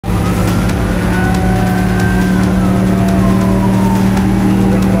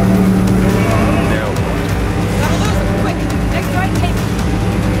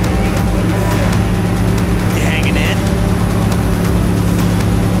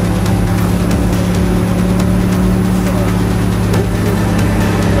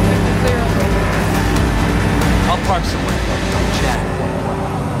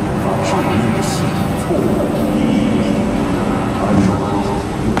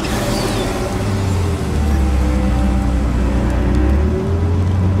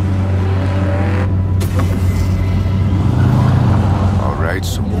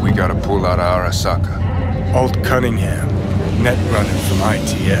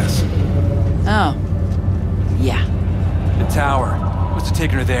guess. Oh. Yeah. The tower. What's the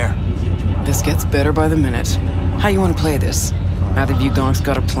taking her there? This gets better by the minute. How you want to play this? Either of you donks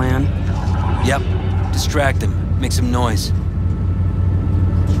got a plan? Yep. Distract him. Make some noise.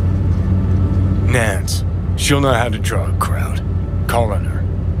 Nance. She'll know how to draw a crowd. Call on her.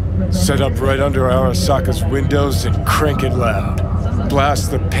 Set up right under Arasaka's windows and crank it loud.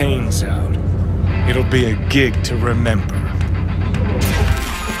 Blast the pains out. It'll be a gig to remember.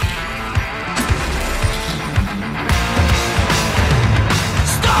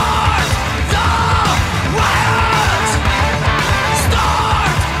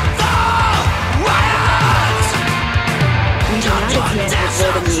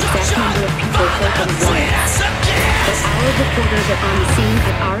 Reporters are on the scene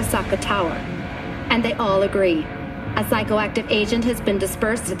at Arasaka Tower, and they all agree. A psychoactive agent has been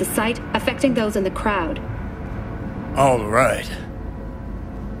dispersed at the site, affecting those in the crowd. All right.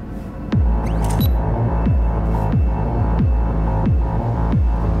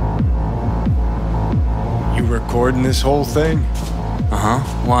 You recording this whole thing? Uh-huh.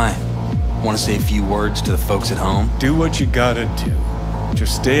 Why? Want to say a few words to the folks at home? Do what you gotta do.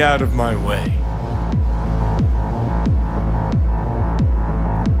 Just stay out of my way.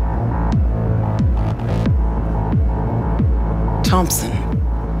 Thompson.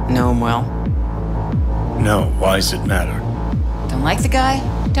 Know him well? No, why's it matter? Don't like the guy?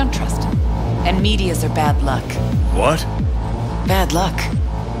 Don't trust him. And medias are bad luck. What? Bad luck.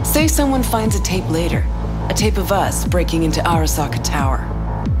 Say someone finds a tape later. A tape of us breaking into Arasaka Tower.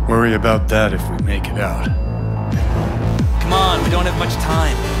 Worry about that if we make it out. Come on, we don't have much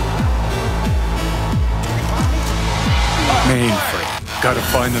time. Mainframe. Gotta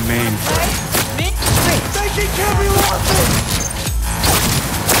find the mainframe. They can't be laughing!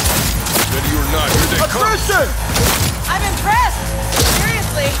 Ready or not, here they come. Attrition! I'm impressed!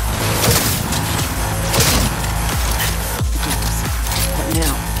 Seriously! What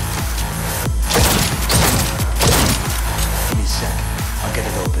now? Give me a sec. I'll get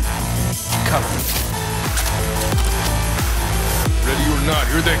it open. Cover me. Ready or not,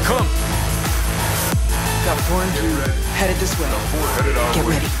 here they come. Got 4 and 2 headed this way. Get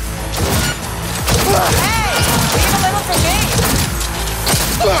ready. Hey! Leave a little for me!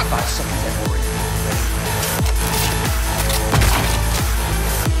 5 seconds and we're in.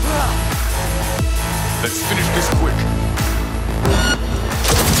 Let's finish this quick.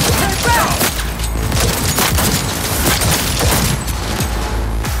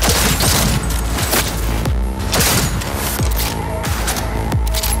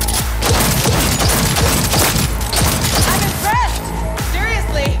 I'm impressed!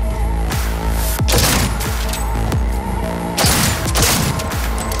 Seriously!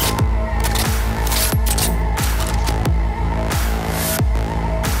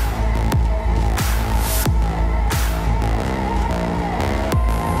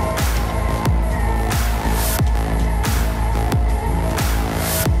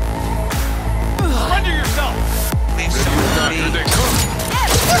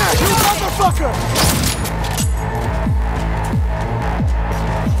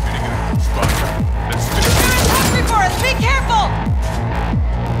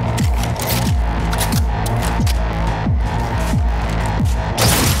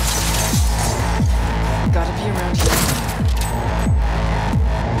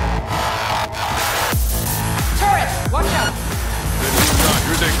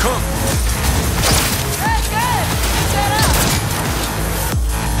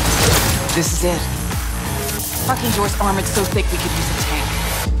 This is it. Fucking door's armored so thick we could use a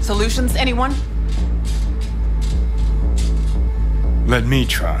tank. Solutions, anyone? Let me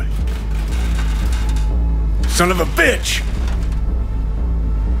try. Son of a bitch!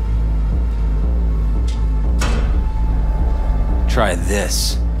 Try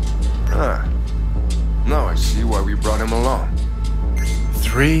this. Huh. Now I see why we brought him along.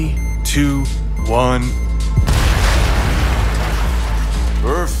 3, 2, 1.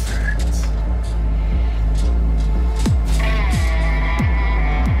 Perfect.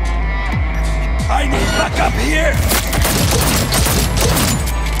 I need backup here!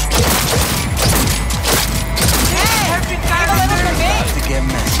 Hey! Leave a little for me! About to get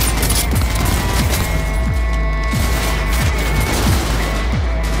messy.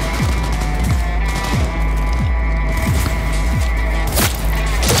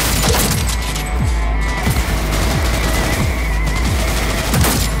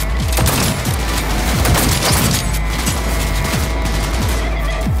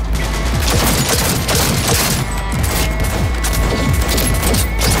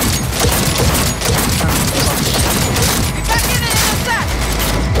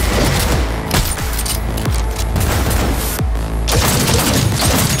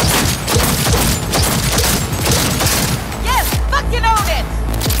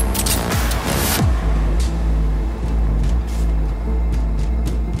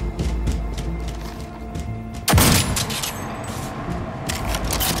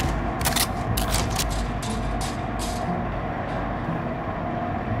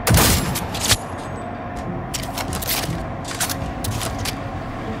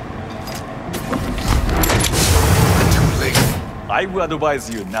 I would advise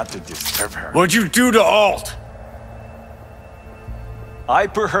you not to disturb her. What'd you do to Alt? I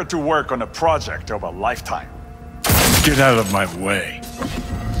put her to work on a project of a lifetime. Get out of my way.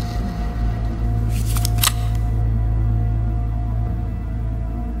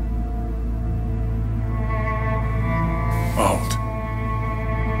 Alt.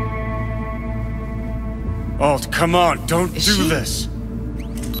 Alt, come on, don't do this.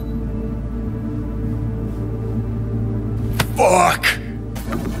 Fuck!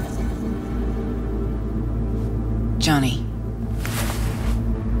 Johnny.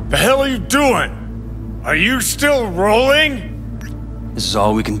 The hell are you doing? Are you still rolling? This is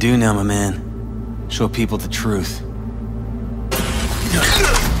all we can do now, my man. Show people the truth.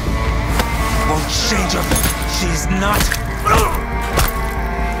 Won't change her. She's not.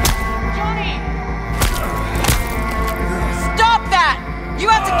 Johnny! Stop that! You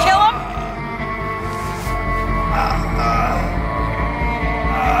have to kill him?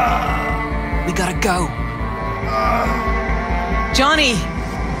 We gotta go. Johnny!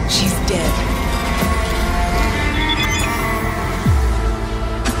 She's dead.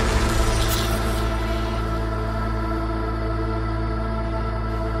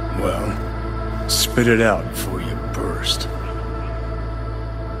 Well, spit it out before you burst.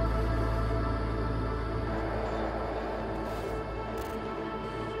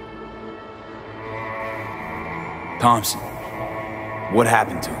 Thompson, what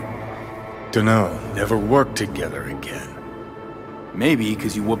happened to him? Dunno, never worked together again. Maybe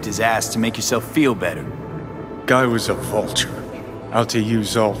because you whooped his ass to make yourself feel better. Guy was a vulture, out to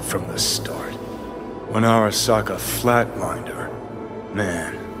use Alt from the start. When Arasaka flatlined her,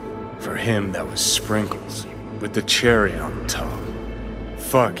 man, for him that was sprinkles, with the cherry on top.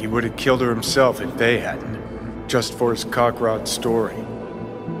 Fuck, he would have killed her himself if they hadn't, just for his cockrod story.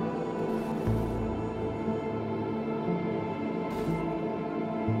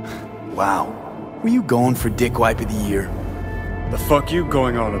 Wow. Were you going for Dickwipe of the Year? The fuck you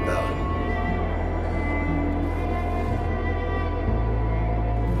going on about?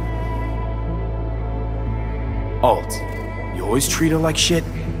 Alt, you always treat her like shit?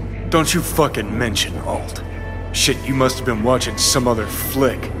 Don't you fucking mention Alt. Shit, you must have been watching some other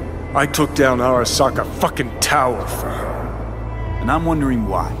flick. I took down Arasaka fucking tower for her. And I'm wondering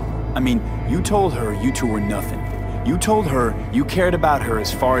why. I mean, you told her you two were nothing. You told her you cared about her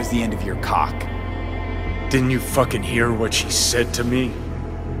as far as the end of your cock. Didn't you fucking hear what she said to me?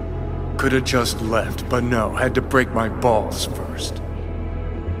 Could've just left, but no, had to break my balls first.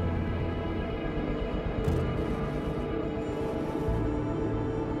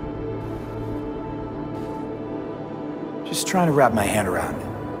 Just trying to wrap my hand around it.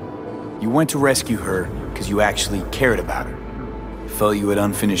 You went to rescue her because you actually cared about her. Felt you had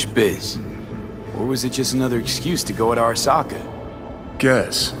unfinished biz. Or was it just another excuse to go at Arasaka?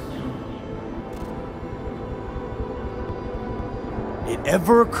 Guess. It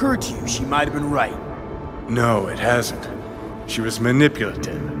ever occurred to you she might have been right? No, it hasn't. She was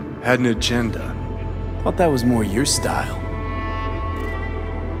manipulative, had an agenda. Thought that was more your style.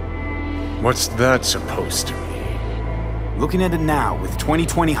 What's that supposed to mean? Looking at it now, with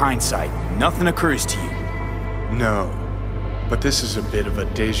 20/20 hindsight, nothing occurs to you. No, but this is a bit of a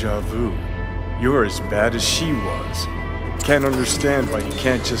deja vu. You're as bad as she was. Can't understand why you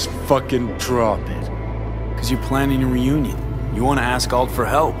can't just fucking drop it. Because you're planning a reunion. You want to ask Alt for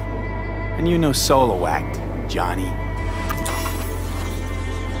help. And you know solo act, Johnny.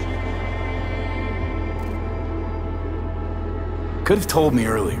 Could have told me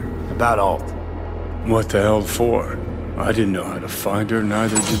earlier about Alt. What the hell for? I didn't know how to find her,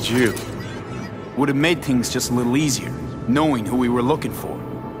 neither did you. Would have made things just a little easier, knowing who we were looking for.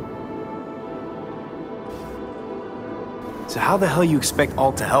 So how the hell you expect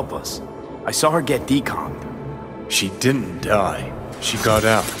Alt to help us? I saw her get decommed. She didn't die. She got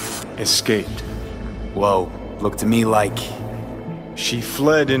out, escaped. Whoa, looked to me like... She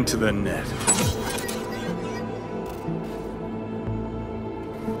fled into the net.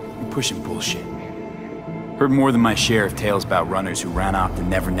 You're pushing bullshit. Heard more than my share of tales about runners who ran off to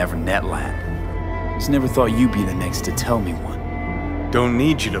Never Never Net Land. Just never thought you'd be the next to tell me one. Don't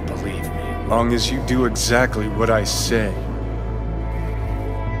need you to believe me, long as you do exactly what I say.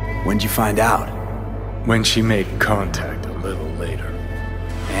 When'd you find out? When she made contact a little later.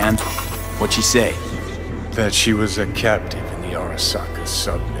 And? What'd she say? That she was a captive in the Arasaka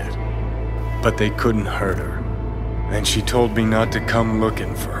subnet. But they couldn't hurt her. And she told me not to come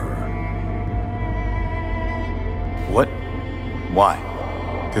looking for her. What? Why?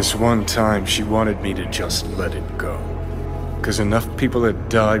 This one time she wanted me to just let it go. 'Cause enough people had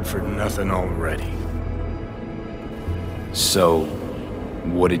died for nothing already. So,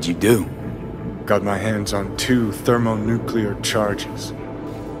 what did you do? Got my hands on 2 thermonuclear charges.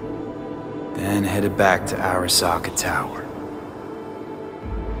 Then headed back to Arasaka Tower.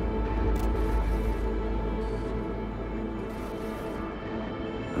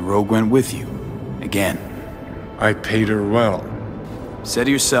 The Rogue went with you. Again. I paid her well. Said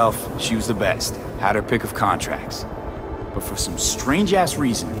to yourself, she was the best. Had her pick of contracts. But for some strange-ass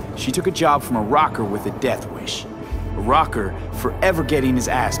reason, she took a job from a rocker with a death wish. A rocker forever getting his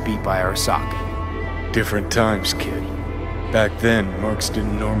ass beat by Arasaka. Different times, kid. Back then, mercs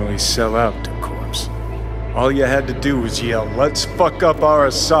didn't normally sell out to corpse. All you had to do was yell, "Let's fuck up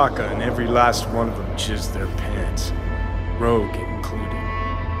Arasaka," and every last one of them jizzed their pants. Rogue included.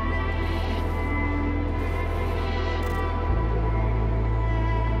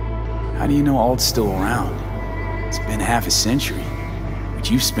 How do you know Alt's still around? It's been half a century, but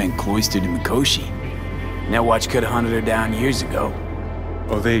you've spent cloistered in Mikoshi. Netwatch could have hunted her down years ago.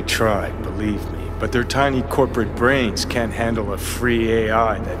 Oh, they tried, believe me, but their tiny corporate brains can't handle a free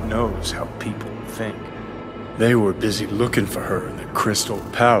AI that knows how people think. They were busy looking for her in the Crystal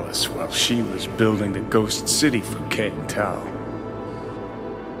Palace while she was building the Ghost City for Kang Tao.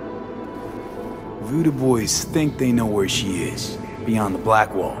 Voodoo boys think they know where she is, beyond the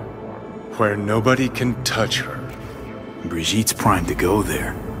Black Wall. Where nobody can touch her. Brigitte's primed to go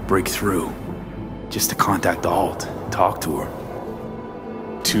there, break through. Just to contact Alt, talk to her.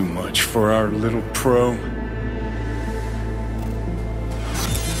 Too much for our little pro.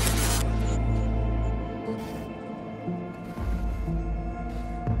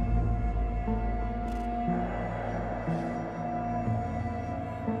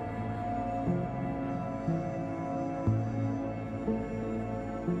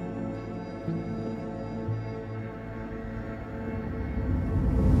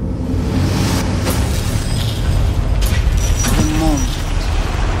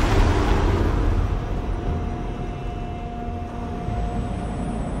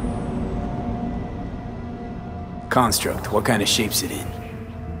 Construct, what kind of shape's it in?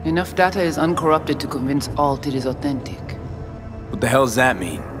 Enough data is uncorrupted to convince Alt it is authentic. What the hell does that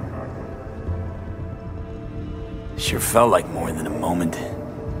mean? Sure felt like more than a moment.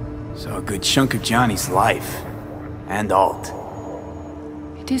 Saw a good chunk of Johnny's life. And Alt.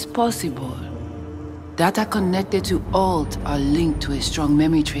 It is possible. Data connected to Alt are linked to a strong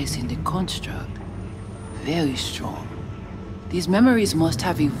memory trace in the construct. Very strong. These memories must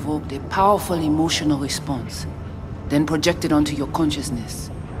have evoked a powerful emotional response, then projected onto your consciousness.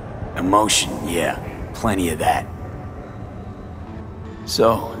 Emotion, yeah. Plenty of that.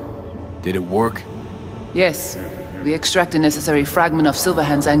 So, did it work? Yes. We extract the necessary fragment of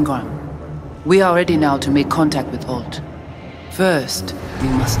Silverhand's engram. We are ready now to make contact with Alt. First, we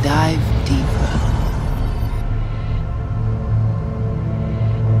must dive deeper.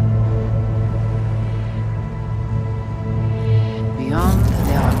 Beyond,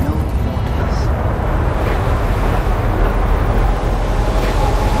 there are no borders.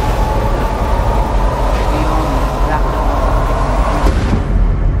 Beyond the black wall.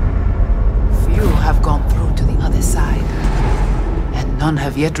 Few have gone through to the other side, and none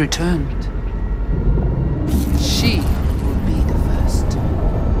have yet returned. She will be the first.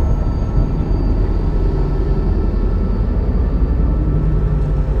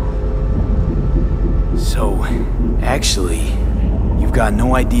 So, actually, you've got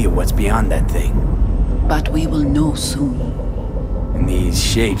no idea what's beyond that thing. But we will know soon. And these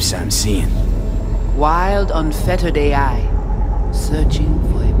shapes I'm seeing. Wild, unfettered AI, searching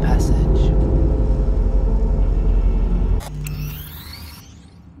for a passage.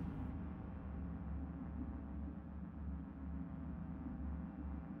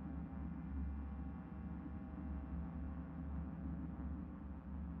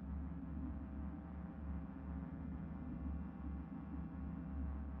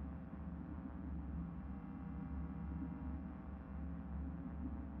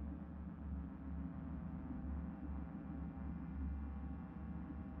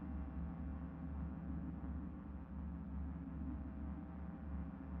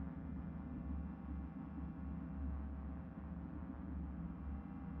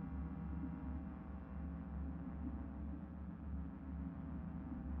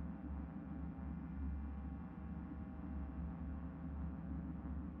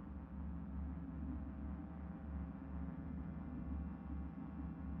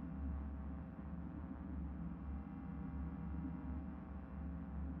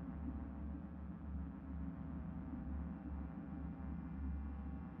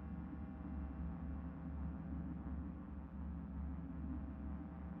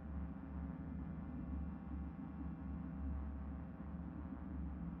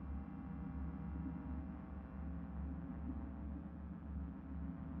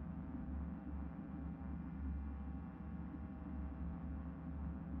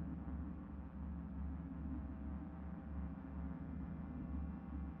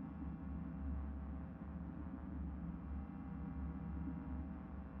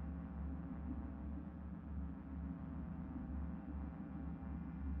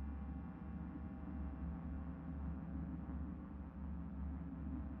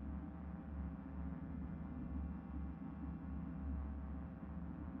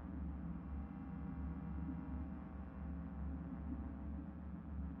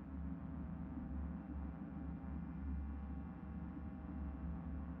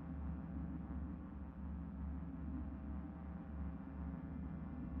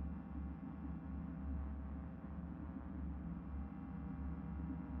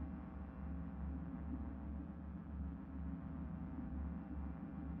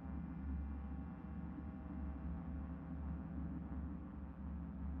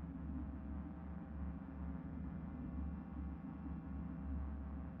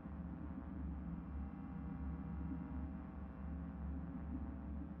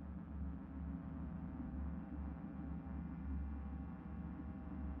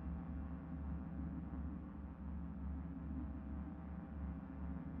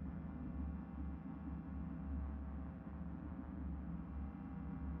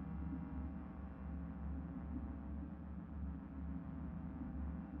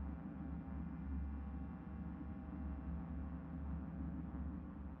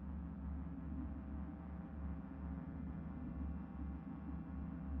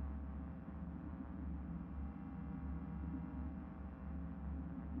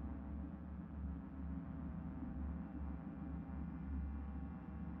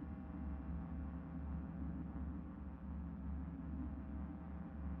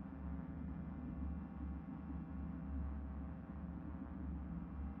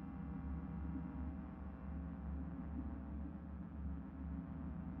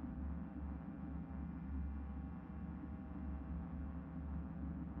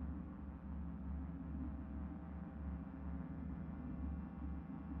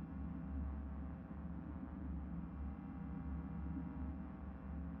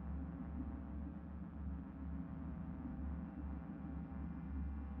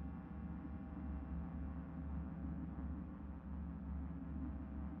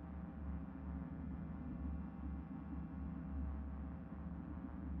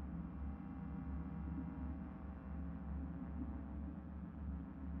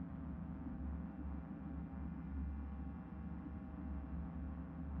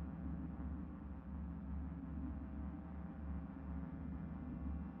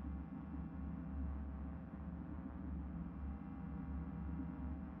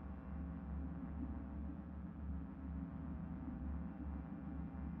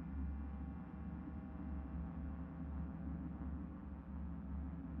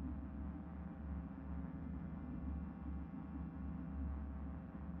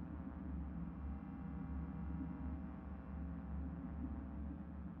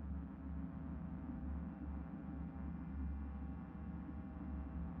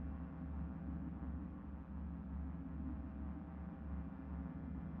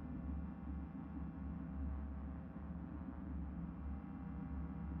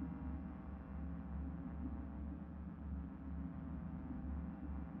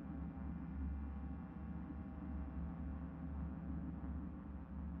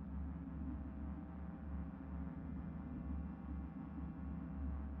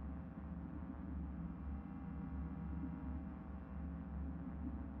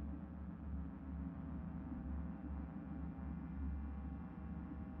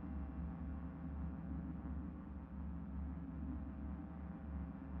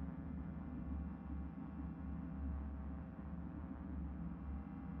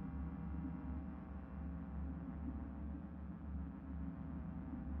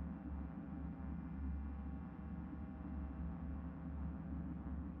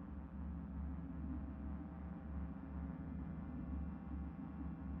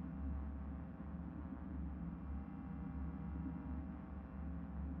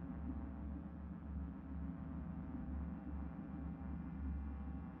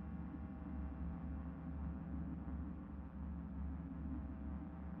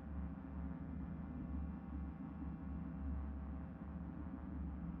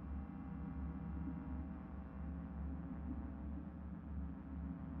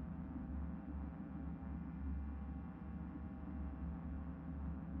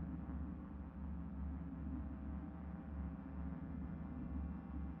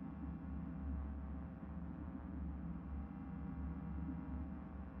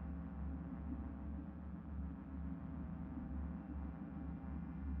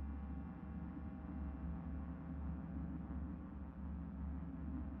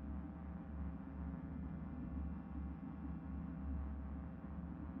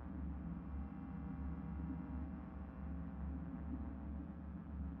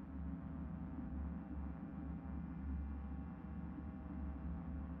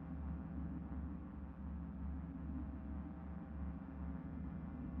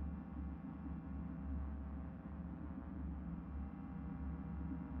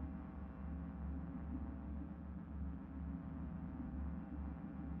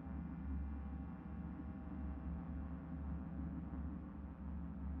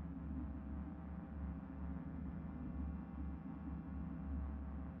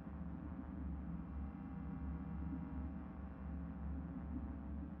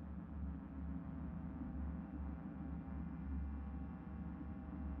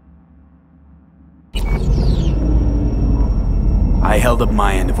 held up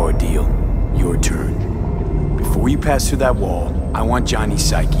my end of our deal. Your turn. Before you pass through that wall, I want Johnny's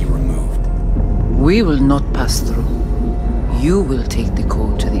psyche removed. We will not pass through. You will take the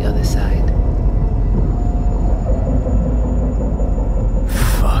code to the other side.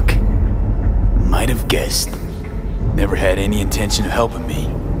 Fuck. Might have guessed. Never had any intention of helping me,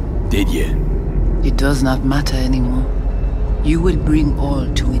 did you? It does not matter anymore. You will bring all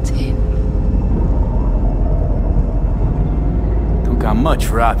to its end. Don't got much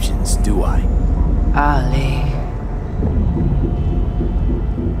for options, do I? Ale.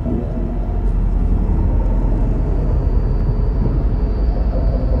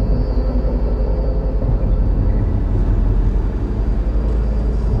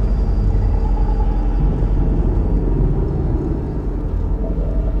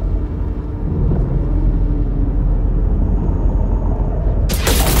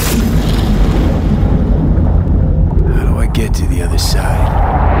 Get to the other side.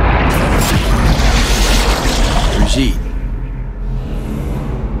 Brigitte.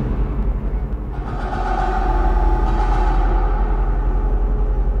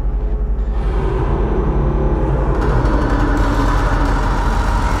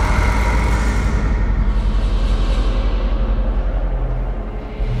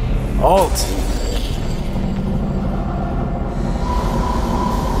 Alt.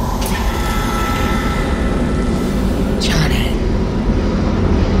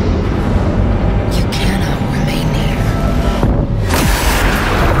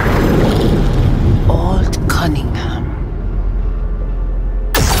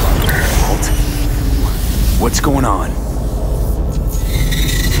 What's going on?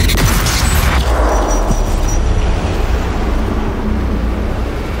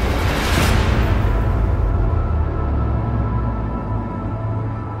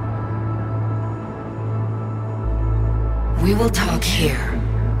 We will talk here.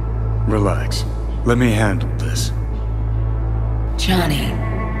 Relax. Let me handle this. Johnny.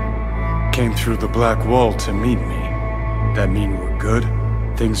 Came through the black wall to meet me. That mean we're good?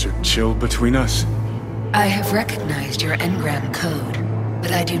 Things are chill between us? I have recognized your engram code,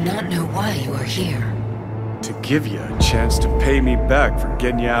 but I do not know why you are here. To give you a chance to pay me back for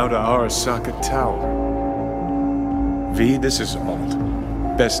getting you out of Arasaka Tower. V, this is Alt.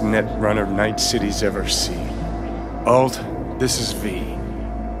 Best net runner Night City's ever seen. Alt, this is V.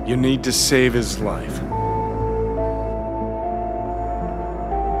 You need to save his life.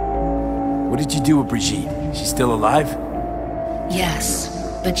 What did you do with Brigitte? She's still alive? Yes,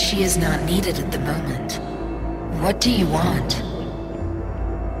 but she is not needed at the moment. What do you want?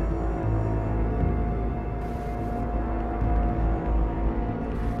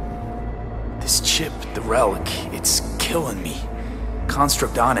 This chip, the relic, it's killing me.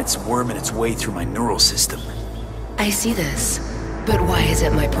 Construct on it's worming its way through my neural system. I see this, but why is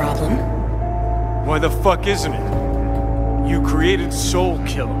it my problem? Why the fuck isn't it? You created Soul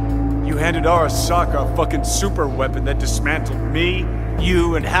Killer. You handed Arasaka a fucking super weapon that dismantled me,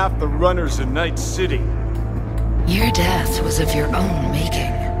 you, and half the runners in Night City. Your death was of your own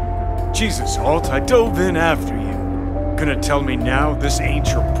making. Jesus, Alt, I dove in after you. Gonna tell me now this ain't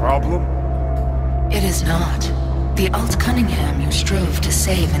your problem? It is not. The Alt Cunningham you strove to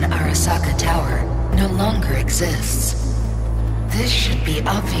save in Arasaka Tower no longer exists. This should be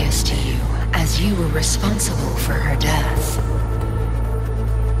obvious to you, as you were responsible for her death.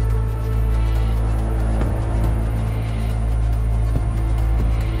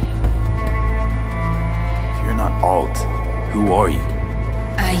 Alt, who are you?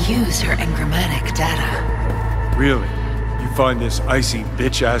 I use her engrammatic data. Really? You find this icy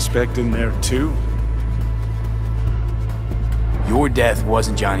bitch aspect in there too? Your death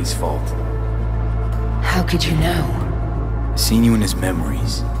wasn't Johnny's fault. How could you know? Seen you in his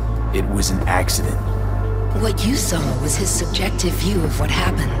memories. It was an accident. What you saw was his subjective view of what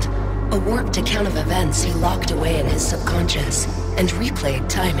happened. A warped account of events he locked away in his subconscious and replayed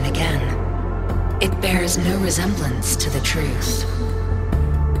time and again. It bears no resemblance to the truth.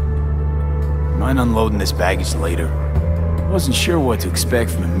 Mind unloading this baggage later? Wasn't sure what to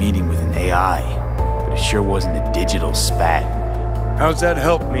expect from a meeting with an AI, but it sure wasn't a digital spat. How's that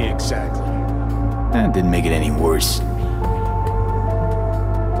help me exactly? Didn't make it any worse.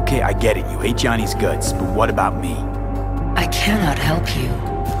 Okay, I get it, you hate Johnny's guts, but what about me? I cannot help you.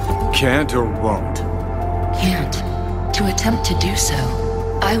 Can't or won't? Can't. To attempt to do so,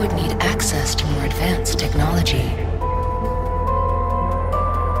 I would need access to more advanced technology.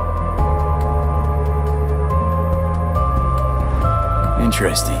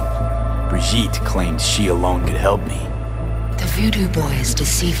 Interesting. Brigitte claimed she alone could help me. The voodoo boys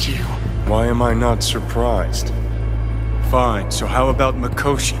deceived you. Why am I not surprised? Fine, so how about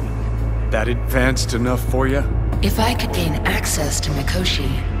Mikoshi? That advanced enough for you? If I could gain access to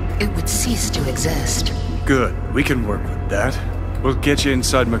Mikoshi, it would cease to exist. Good, we can work with that. We'll get you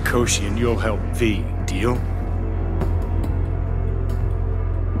inside Mikoshi and you'll help V, deal?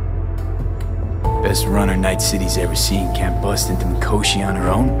 Best runner Night City's ever seen can't bust into Mikoshi on her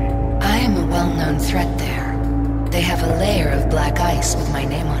own? I am a well-known threat there. They have a layer of black ice with my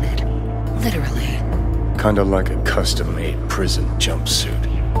name on it. Literally. Kinda like a custom-made prison jumpsuit.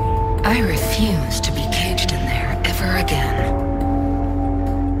 I refuse to be caged in there ever again.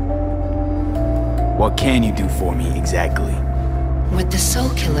 What can you do for me, exactly? With the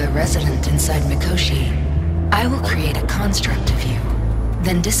Soul Killer resident inside Mikoshi, I will create a construct of you,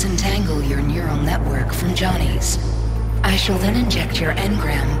 then disentangle your neural network from Johnny's. I shall then inject your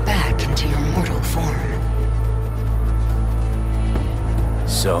engram back into your mortal form.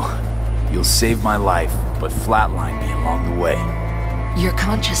 So, you'll save my life, but flatline me along the way. Your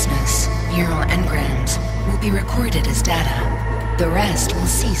consciousness, neural engrams, will be recorded as data. The rest will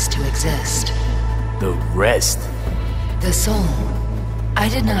cease to exist. The rest? The soul. I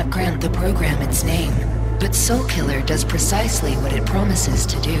did not grant the program its name, but Soul Killer does precisely what it promises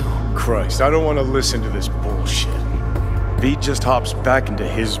to do. Christ, I don't want to listen to this bullshit. V just hops back into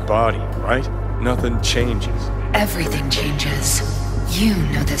his body, right? Nothing changes. Everything changes. You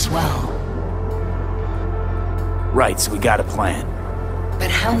know this well. Right, so we got a plan.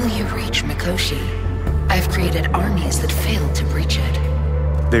 But how will you reach Mikoshi? I've created armies that failed to breach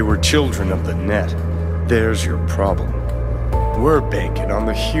it. They were children of the net. There's your problem. We're banking on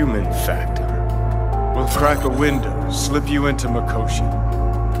the human factor. We'll crack a window, slip you into Mikoshi.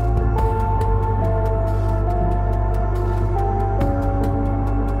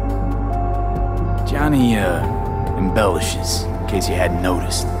 Johnny, embellishes, in case you hadn't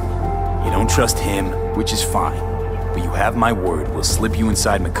noticed. You don't trust him, which is fine. But you have my word, we'll slip you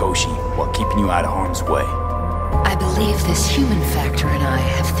inside Mikoshi while keeping you out of harm's way. I believe this human factor and I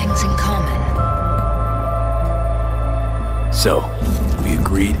have things in common. So, we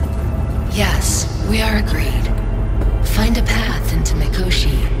agreed? Yes, we are agreed. Find a path into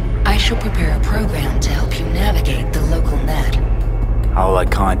Mikoshi. I shall prepare a program to help you navigate the local net. How will I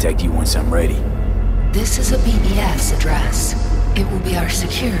contact you once I'm ready? This is a BBS address. It will be our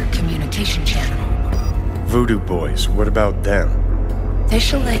secure communication channel. Voodoo boys, what about them? They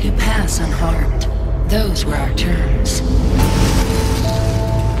shall let you pass unharmed. Those were our terms.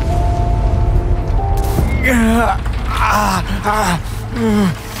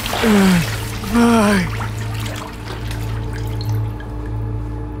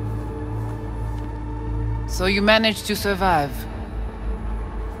 So you managed to survive.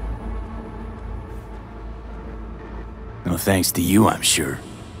 No thanks to you, I'm sure.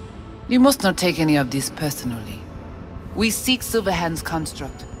 You must not take any of this personally. We seek Silverhand's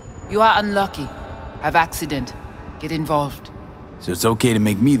construct. You are unlucky. Have accident. Get involved. So it's okay to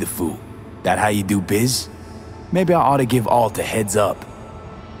make me the fool? That how you do biz? Maybe I ought to give Alt a heads up.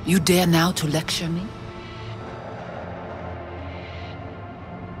 You dare now to lecture me?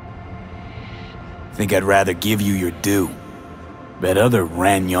 Think I'd rather give you your due. Bet other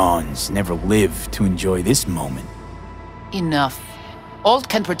Ranyons never live to enjoy this moment. Enough. Alt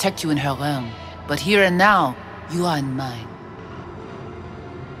can protect you in her realm, but here and now, you are in mine.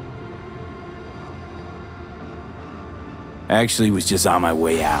 Actually was just on my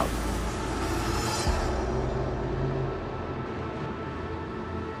way out.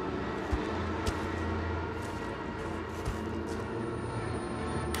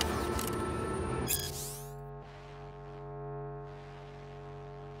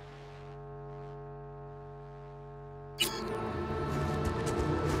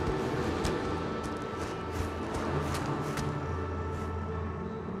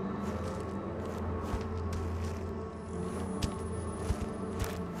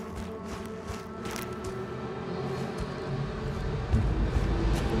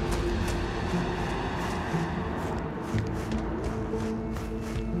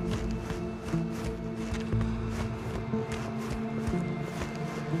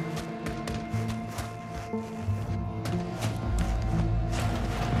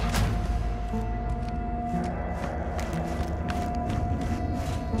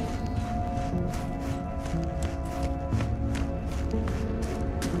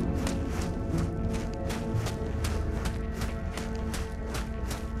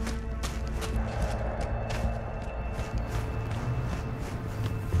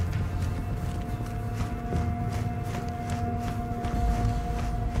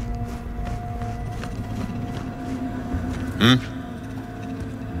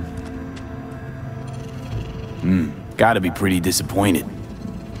 Gotta be pretty disappointed.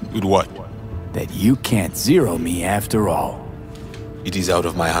 With what? That you can't zero me after all. It is out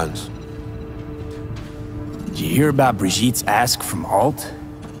of my hands. Did you hear about Brigitte's ask from Alt?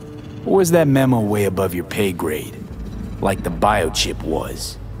 Or was that memo way above your pay grade? Like the biochip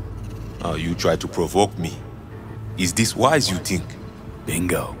was? Oh, you try to provoke me. Is this wise, you think?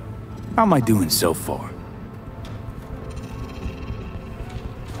 Bingo. How am I doing so far?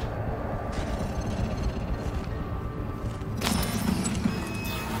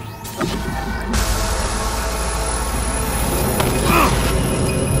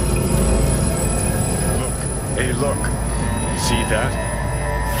 Hey, look. See that?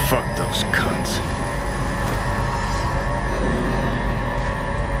 Fuck those cunts.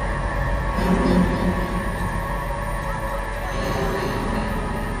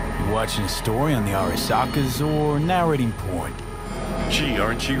 You watching a story on the Arasakas or narrating porn? Gee,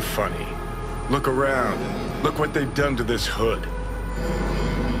 aren't you funny? Look around. Look what they've done to this hood.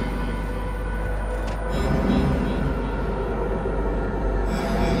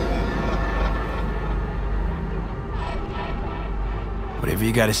 Whatever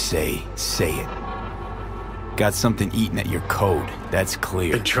you gotta say it. Got something eating at your code, that's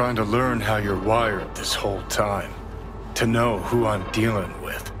clear. Been trying to learn how you're wired this whole time. To know who I'm dealing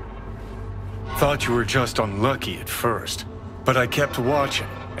with. Thought you were just unlucky at first, but I kept watching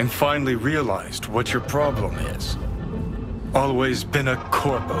and finally realized what your problem is. Always been a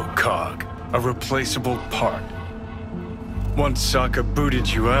corpo cog, a replaceable part. Once Sokka booted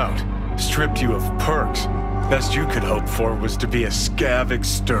you out, stripped you of perks, best you could hope for was to be a scav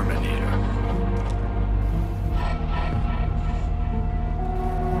exterminator.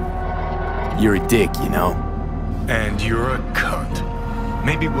 You're a dick, you know? And you're a cunt.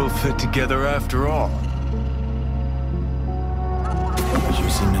 Maybe we'll fit together after all. You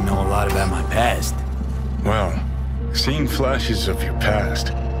seem to know a lot about my past. Well, seen flashes of your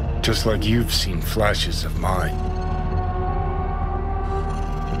past, just like you've seen flashes of mine.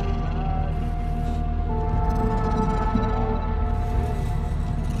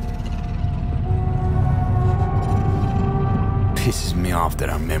 Pisses me off that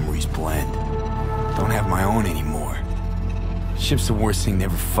our memories blend. Don't have my own anymore. Ship's the worst thing that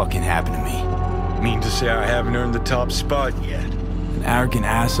ever fucking happened to me. Mean to say I haven't earned the top spot yet? An arrogant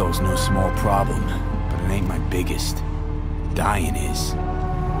asshole's no small problem, but it ain't my biggest. Dying is.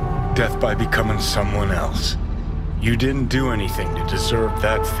 Death by becoming someone else. You didn't do anything to deserve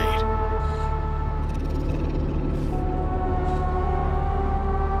that fate.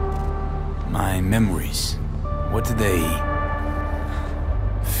 My memories, what do they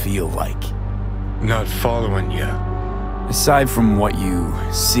feel like? Not following you. Aside from what you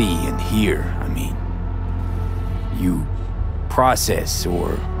see and hear, I mean, you process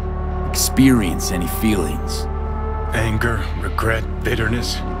or experience any feelings? Anger, regret,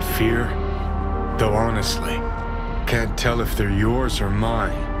 bitterness, fear? Though honestly, can't tell if they're yours or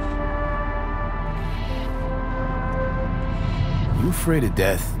mine. You afraid of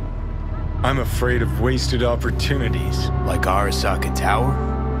death? I'm afraid of wasted opportunities. Like Arasaka Tower?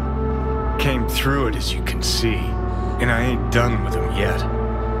 Came through it, as you can see, and I ain't done with them yet.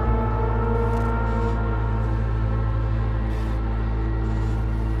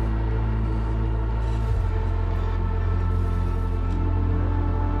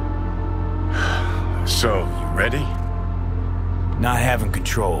 So, you ready? Not having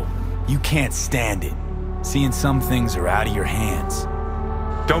control. You can't stand it. Seeing some things are out of your hands.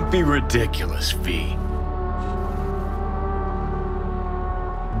 Don't be ridiculous, V.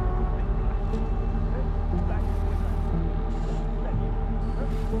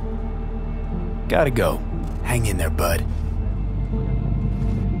 Gotta go. Hang in there, bud.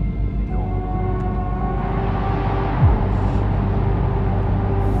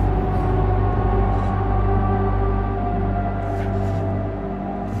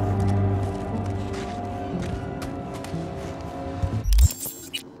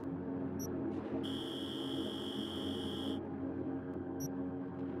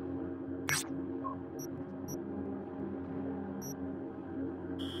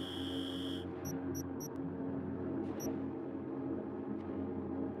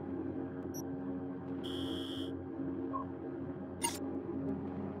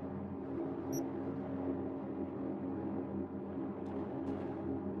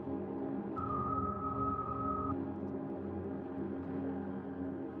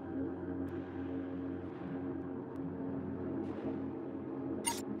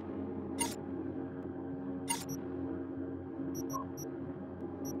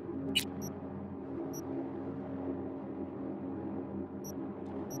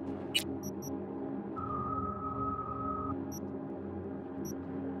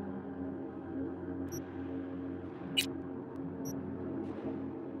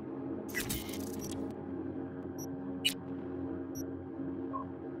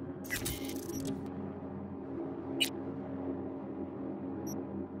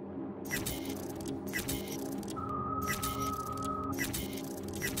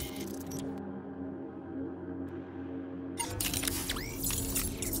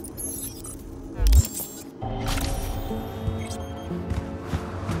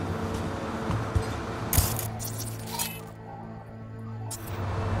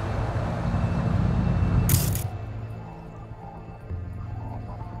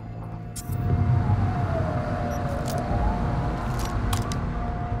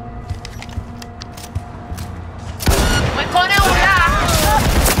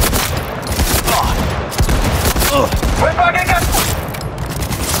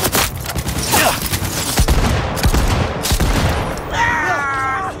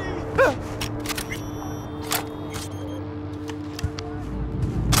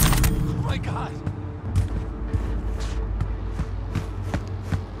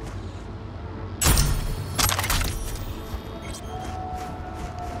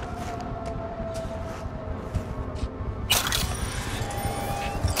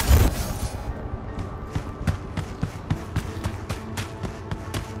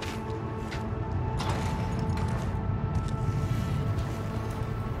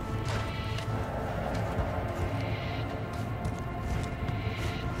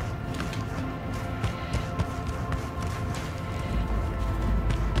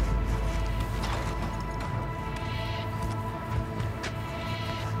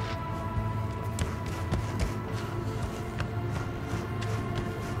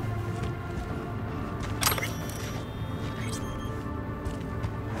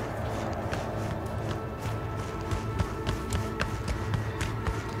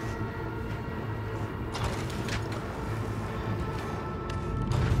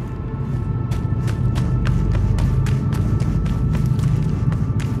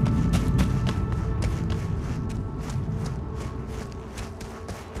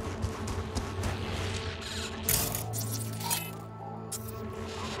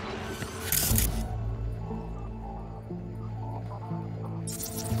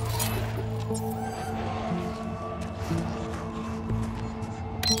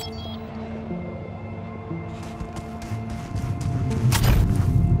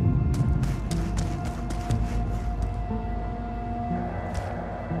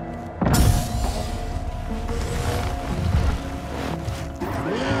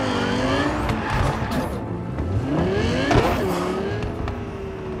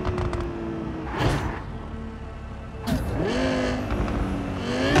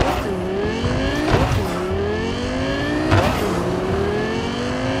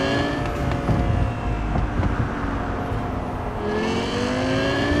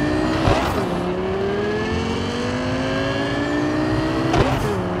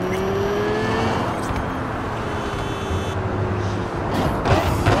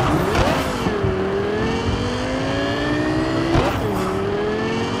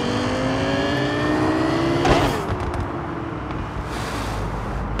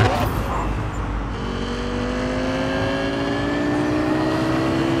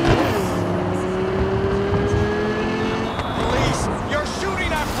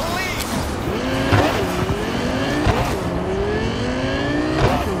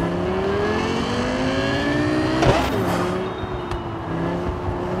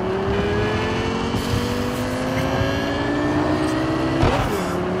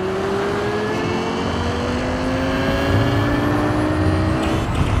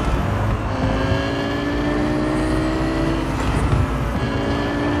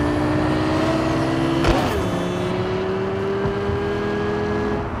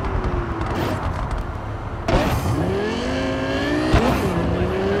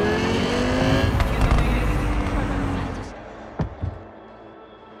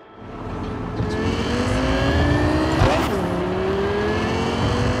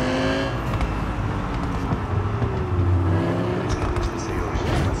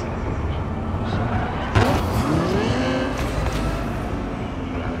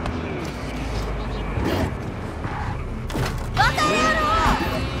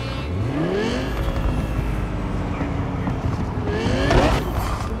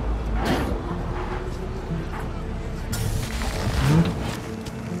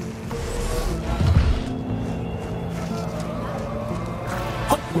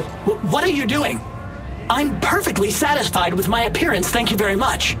 What are you doing? I'm perfectly satisfied with my appearance, thank you very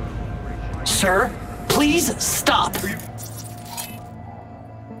much. Sir, please stop.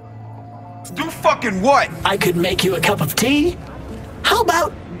 Do fucking what? I could make you a cup of tea. How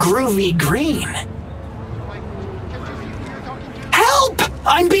about groovy green? Help!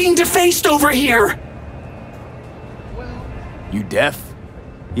 I'm being defaced over here! You deaf?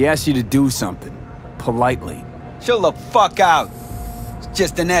 He asked you to do something. Politely. Chill the fuck out. It's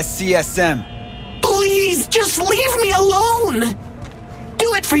just an SCSM. Please, just leave me alone!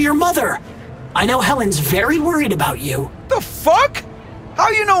 Do it for your mother. I know Helen's very worried about you. The fuck? How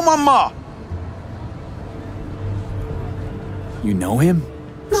you know my ma? You know him?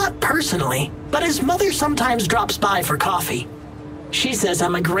 Not personally, but his mother sometimes drops by for coffee. She says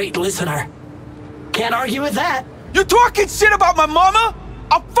I'm a great listener. Can't argue with that. You talking shit about my mama?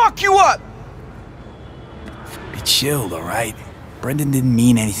 I'll fuck you up! Be chilled, alright? Brendan didn't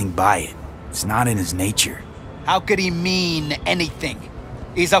mean anything by it. It's not in his nature. How could he mean anything?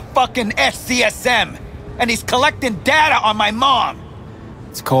 He's a fucking SCSM, and he's collecting data on my mom!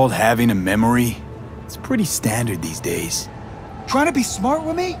 It's called having a memory. It's pretty standard these days. Trying to be smart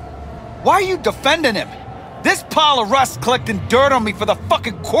with me? Why are you defending him? This pile of rust collecting dirt on me for the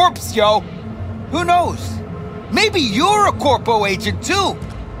fucking corpse, yo! Who knows? Maybe you're a corpo agent too!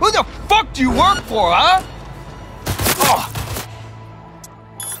 Who the fuck do you work for, huh? Oh.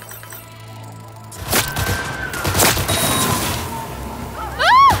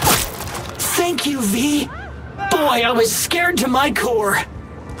 Thank you, V. Boy, I was scared to my core.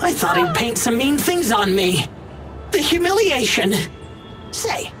 I thought he'd paint some mean things on me. The humiliation.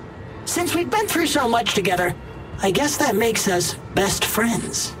 Say, since we've been through so much together, I guess that makes us best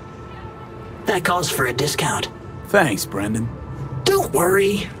friends. That calls for a discount. Thanks, Brendan. Don't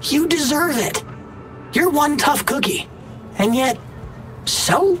worry, you deserve it. You're one tough cookie, and yet,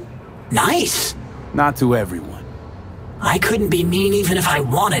 so nice. Not to everyone. I couldn't be mean even if I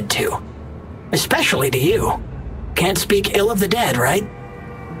wanted to. Especially to you. Can't speak ill of the dead, right?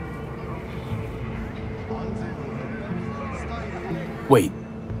 Wait,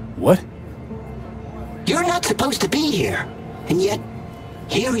 what? You're not supposed to be here, and yet,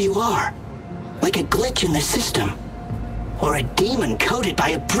 here you are. Like a glitch in the system. Or a demon coded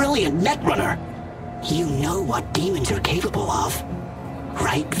by a brilliant netrunner. You know what demons are capable of,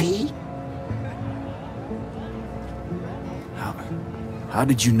 right, V? How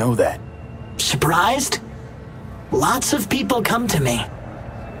did you know that? Surprised? Lots of people come to me.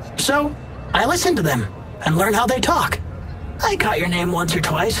 So, I listened to them and learned how they talk. I caught your name once or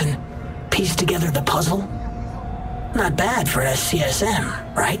twice and pieced together the puzzle. Not bad for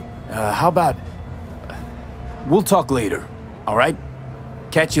SCSM, right? How about... We'll talk later, all right?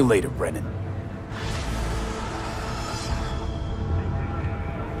 Catch you later, Brennan.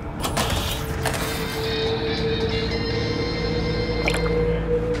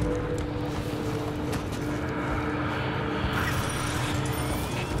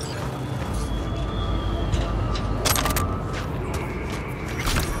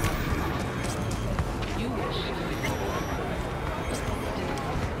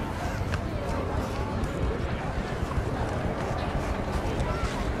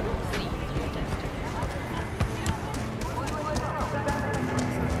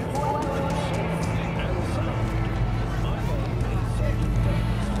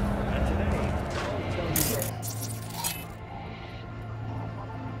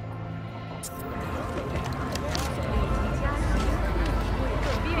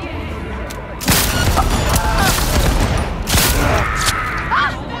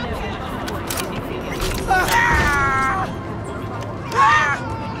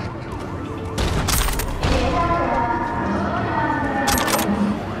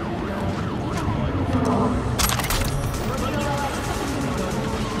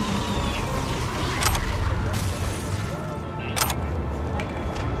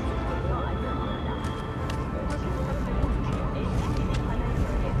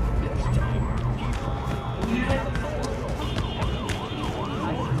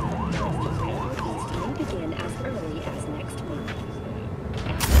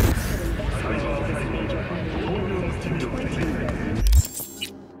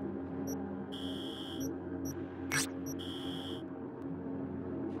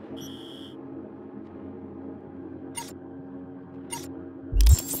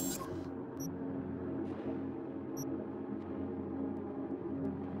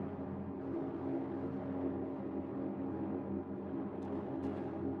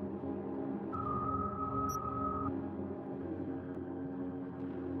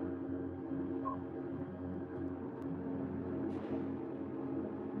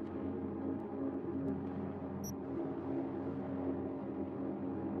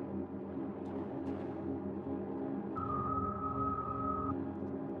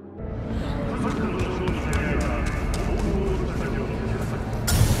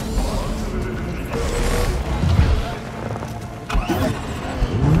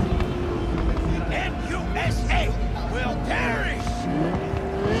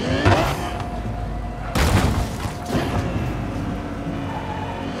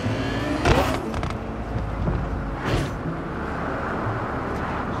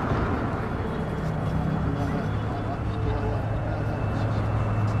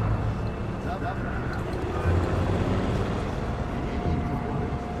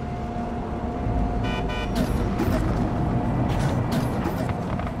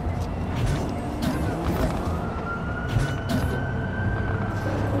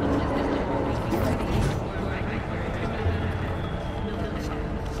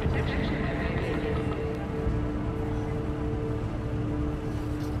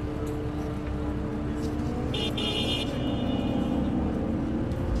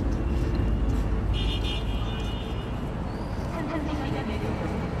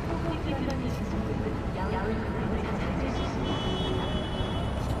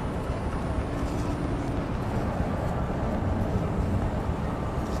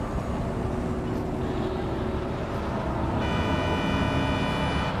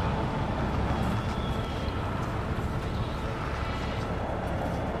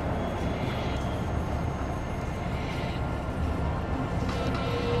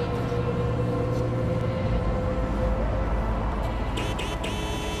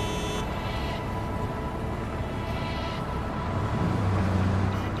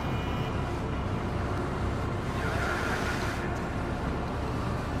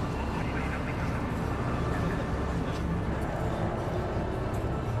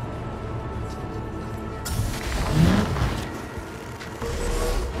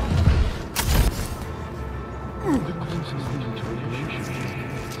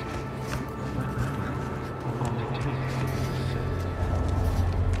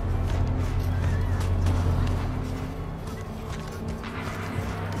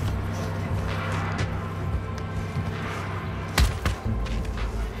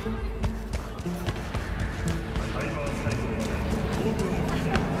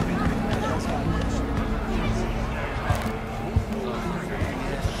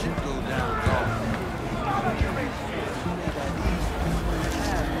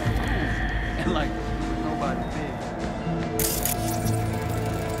 like nobody did.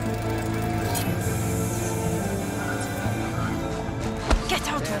 Get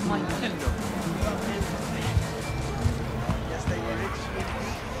out of my window!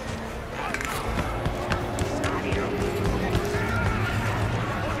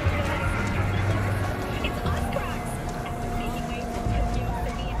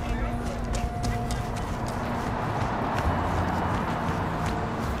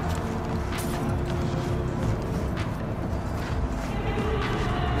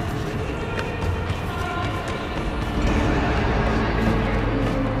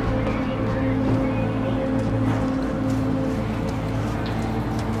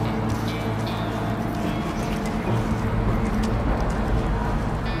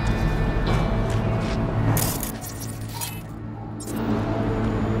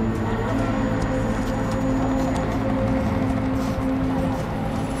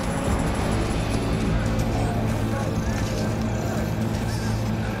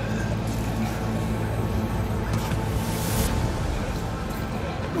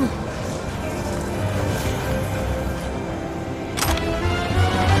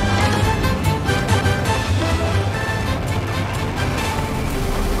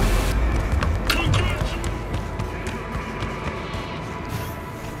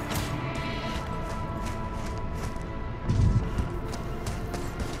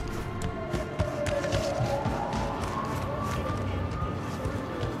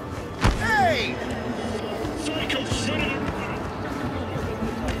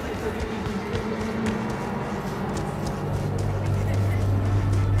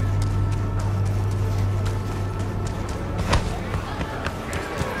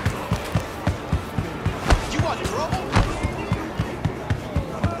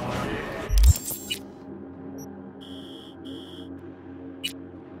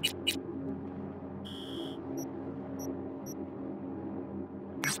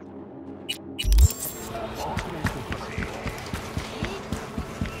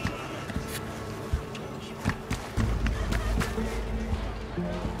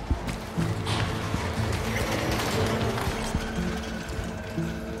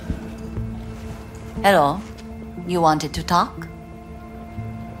 Hello. You wanted to talk?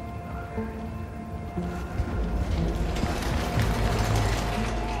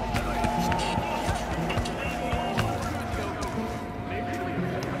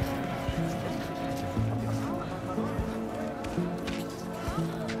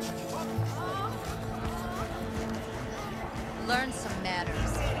 Learn some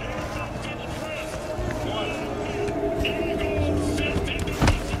manners.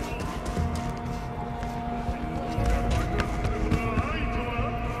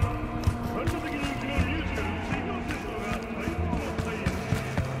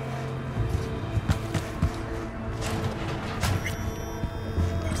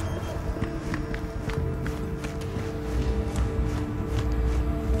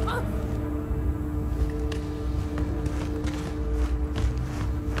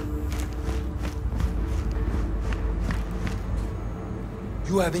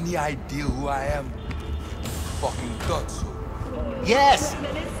 You have any idea who I am? Fucking thought so. Yes!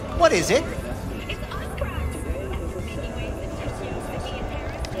 What is it?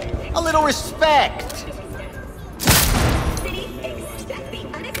 A little respect!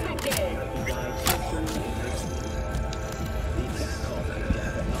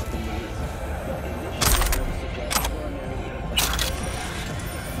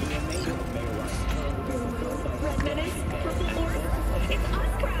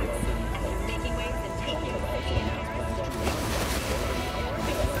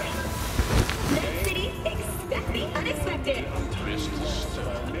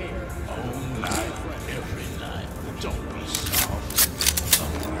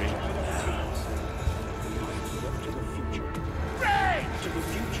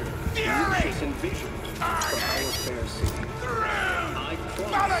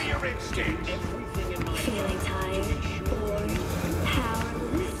 Follow your instincts! Feeling tired, bored,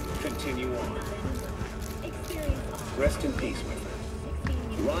 powerless. Continue on. Rest in peace, my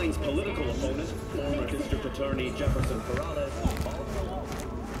friend. Ryan's political opponent, former District Attorney Jefferson Perales,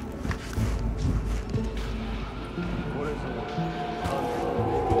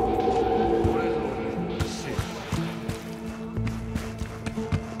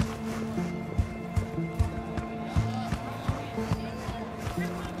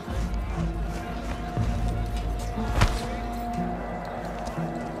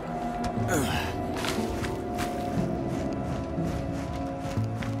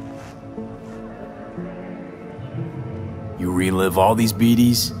 You relive all these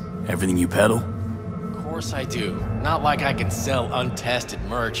BDs, Everything you peddle? Of course I do. Not like I can sell untested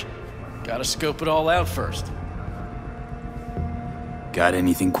merch. Gotta scope it all out first. Got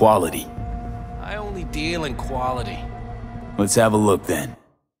anything quality? I only deal in quality. Let's have a look then.